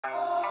I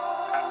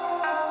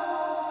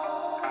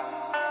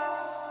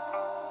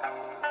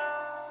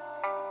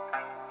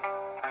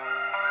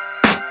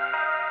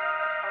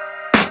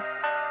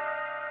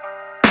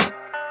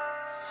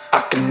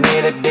can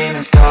hear the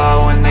demons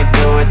call when they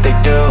do what they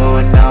do.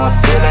 And now I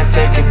feel like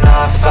taking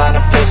off, find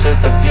a place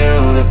with a view.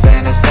 The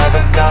pain is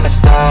never gonna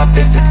stop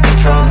if it's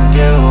controlling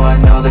you. I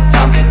know that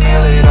time can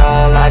heal it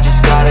all, I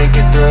just gotta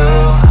get through.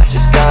 I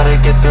just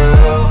gotta get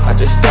through, I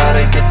just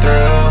gotta get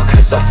through.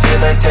 Cause I feel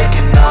like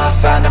taking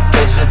off, find a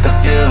place with a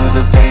view.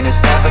 The pain is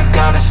never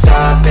gonna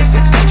stop if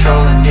it's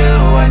controlling you.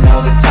 I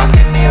know that time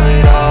can heal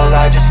it all,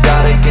 I just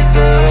gotta get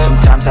through.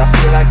 Sometimes I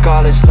feel like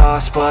all is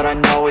lost, but I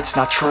know it's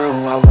not true.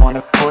 I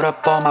wanna put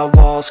up all my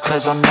walls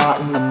cause I'm not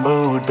in the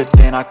mood, but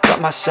then I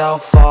cut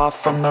myself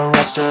off from the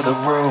rest of the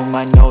room.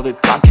 I know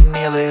that time can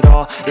heal it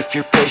all if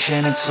you're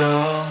patient and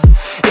soon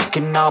it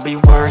can all be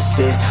worth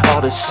it,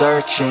 all the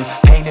searching.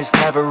 Pain is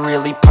never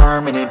really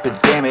permanent,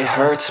 but damn it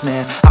hurts,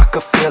 man. I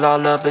could feel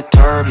all of the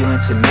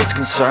turbulence and it's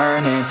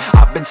concerning.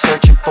 I've been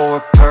searching for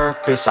a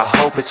purpose, I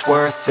hope it's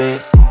worth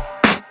it.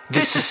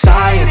 This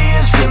society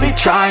is really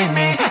trying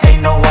me.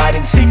 Ain't no hide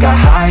and seek, I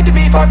hide to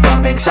be far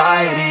from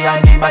anxiety.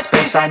 I need my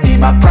space, I need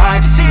my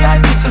privacy.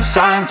 I need some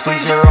silence,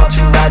 please, you're all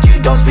too loud.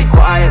 You don't speak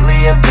quietly,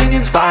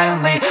 opinions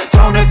violently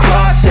thrown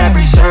across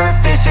every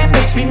surface. It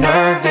makes me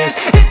nervous,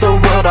 is the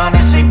world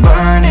honestly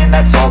burning?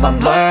 That's all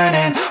I'm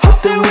learning.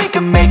 Hope that we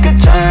can make a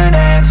turn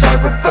and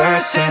start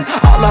reversing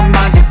all our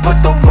minds and put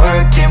the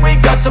work in. We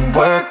got some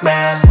work,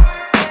 man.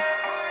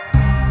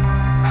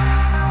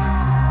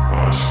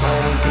 I just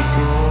gotta get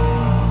through.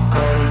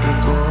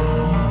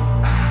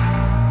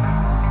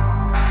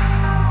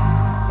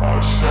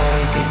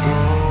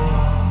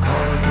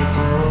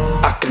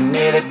 I can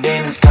hear the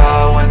demons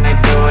call when they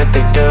do what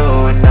they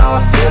do. And now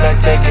I feel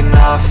like taking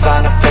off,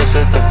 find a place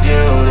with a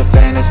view. The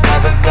pain is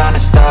never gonna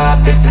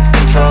stop if it's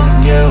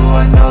controlling you.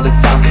 I know that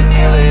time can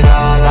heal it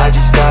all, I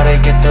just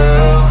gotta get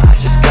through. I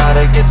just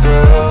gotta get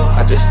through,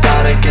 I just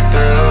gotta get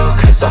through.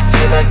 Cause I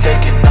feel like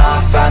taking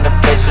off, find a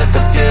place with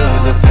a view.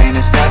 The pain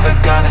is never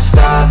gonna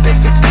stop if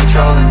it's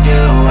controlling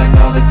you. I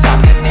know that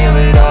time can heal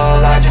it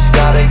all, I just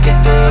gotta get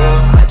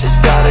through. I just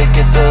gotta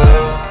get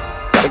through.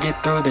 Gotta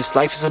get through this,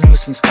 life is a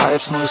nuisance, tie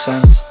up some loose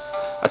ends.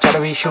 I try to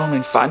be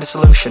human, find a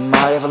solution,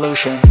 my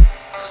evolution.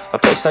 A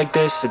place like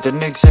this, it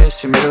didn't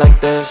exist, we made it like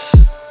this.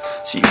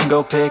 So you can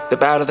go pick the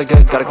bad or the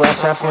good, got a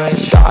glass half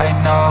wish. I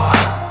know,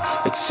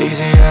 it's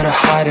easier to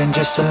hide than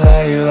just to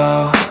lay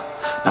low.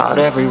 Not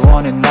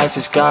everyone in life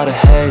has got a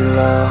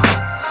halo.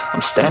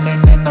 I'm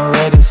standing in the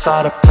red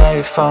inside a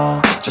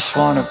payphone, just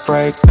wanna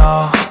break,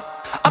 no.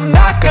 I'm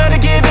not gonna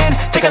give in,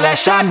 take a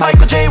last shot,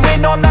 Michael J.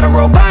 Win. No, I'm not a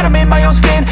robot, I'm in my own skin.